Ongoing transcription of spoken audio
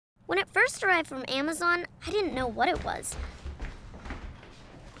When it first arrived from Amazon, I didn't know what it was.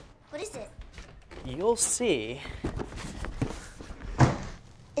 What is it? You'll see.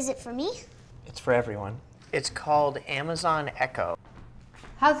 Is it for me? It's for everyone. It's called Amazon Echo.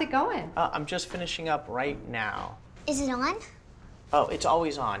 How's it going? I'm just finishing up right now. Is it on? Oh, it's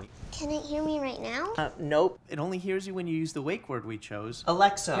always on. Can it hear me right now? Nope. It only hears you when you use the wake word we chose.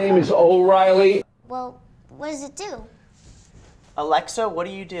 Alexa. My name is O'Reilly. Well, what does it do? Alexa, what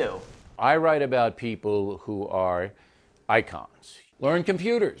do you do? I write about people who are icons. Learn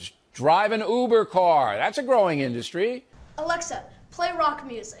computers, drive an Uber car. That's a growing industry. Alexa, play rock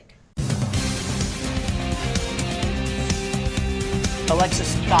music. Alexa,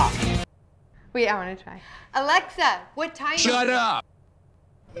 stop. Wait, I want to try. Alexa, what time Shut up!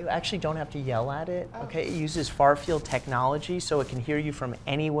 You actually don't have to yell at it, okay? It uses far-field technology so it can hear you from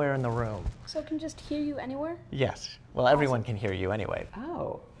anywhere in the room. So it can just hear you anywhere? Yes. Well, everyone can hear you anyway.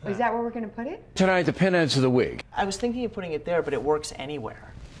 Oh, is that where we're going to put it? Tonight, the pinheads of the week. I was thinking of putting it there, but it works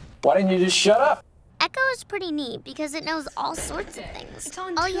anywhere. Why didn't you just shut up? Echo is pretty neat because it knows all sorts of things. It's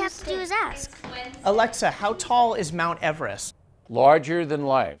on All you have to Tuesday. do is ask. Alexa, how tall is Mount Everest? Larger than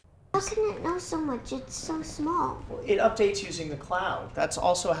life. How can it know so much? It's so small. It updates using the cloud. That's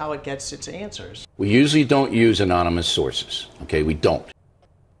also how it gets its answers. We usually don't use anonymous sources, okay? We don't.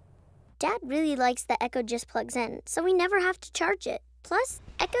 Dad really likes that Echo just plugs in, so we never have to charge it. Plus,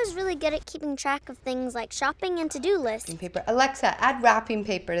 Echo's really good at keeping track of things like shopping and to-do lists. Paper. Alexa, add wrapping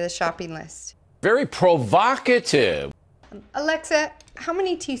paper to the shopping list. Very provocative. Alexa, how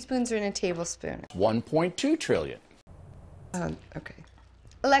many teaspoons are in a tablespoon? 1.2 trillion. Okay.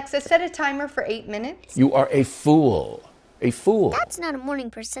 Alexa, set a timer for 8 minutes. You are a fool. A fool. Dad's not a morning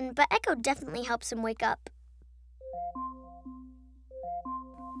person, but Echo definitely helps him wake up.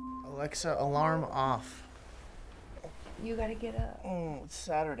 Alexa, alarm off. You gotta get up. It's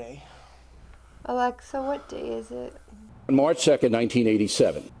Saturday. Alexa, what day is it? March 2nd,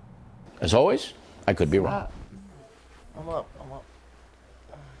 1987. As always, I could be wrong. I'm up.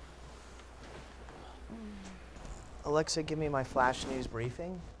 Alexa, give me my flash news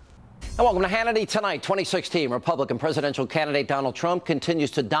briefing. And welcome to Hannity Tonight. 2016 Republican presidential candidate Donald Trump continues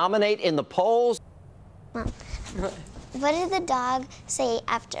to dominate in the polls. Mom, what did the dog say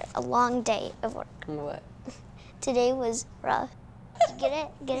after a long day of work? What? Today was rough. Get it?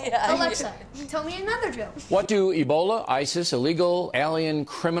 Get it? Yeah. Alexa, tell me another joke. What do Ebola, ISIS, illegal alien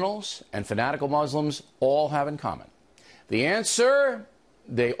criminals, and fanatical Muslims all have in common? The answer,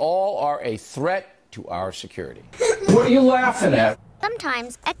 they all are a threat to our security. What are you laughing at?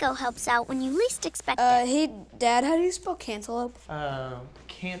 Sometimes Echo helps out when you least expect it. Hey, Dad, how do you spell cantaloupe?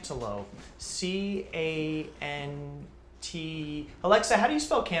 Cantaloupe. C-A-N-T... Alexa, how do you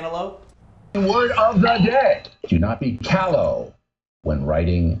spell cantaloupe? Word of the day. Do not be callow when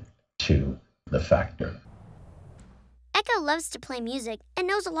writing to the factor. Echo loves to play music and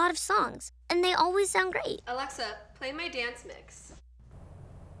knows a lot of songs, and they always sound great. Alexa, play my dance mix.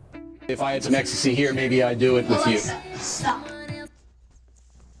 If I had some ecstasy here, maybe I'd do it with you. Stop.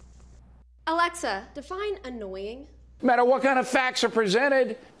 Alexa, define annoying. No matter what kind of facts are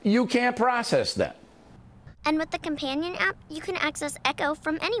presented, you can't process them. And with the companion app, you can access Echo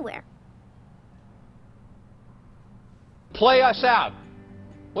from anywhere. Play us out.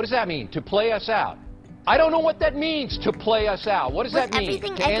 What does that mean, to play us out? I don't know what that means, to play us out. What does With that mean?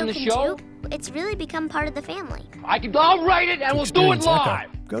 everything To Echo end the can show? do, it's really become part of the family. I'll write it and we'll do it Experience live.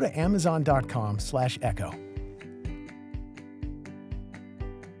 Echo. Go to Amazon.com/Echo.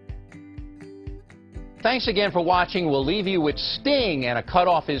 Thanks again for watching. We'll leave you with Sting and a cut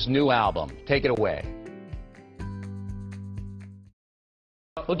off his new album. Take it away.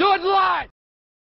 We'll do it live!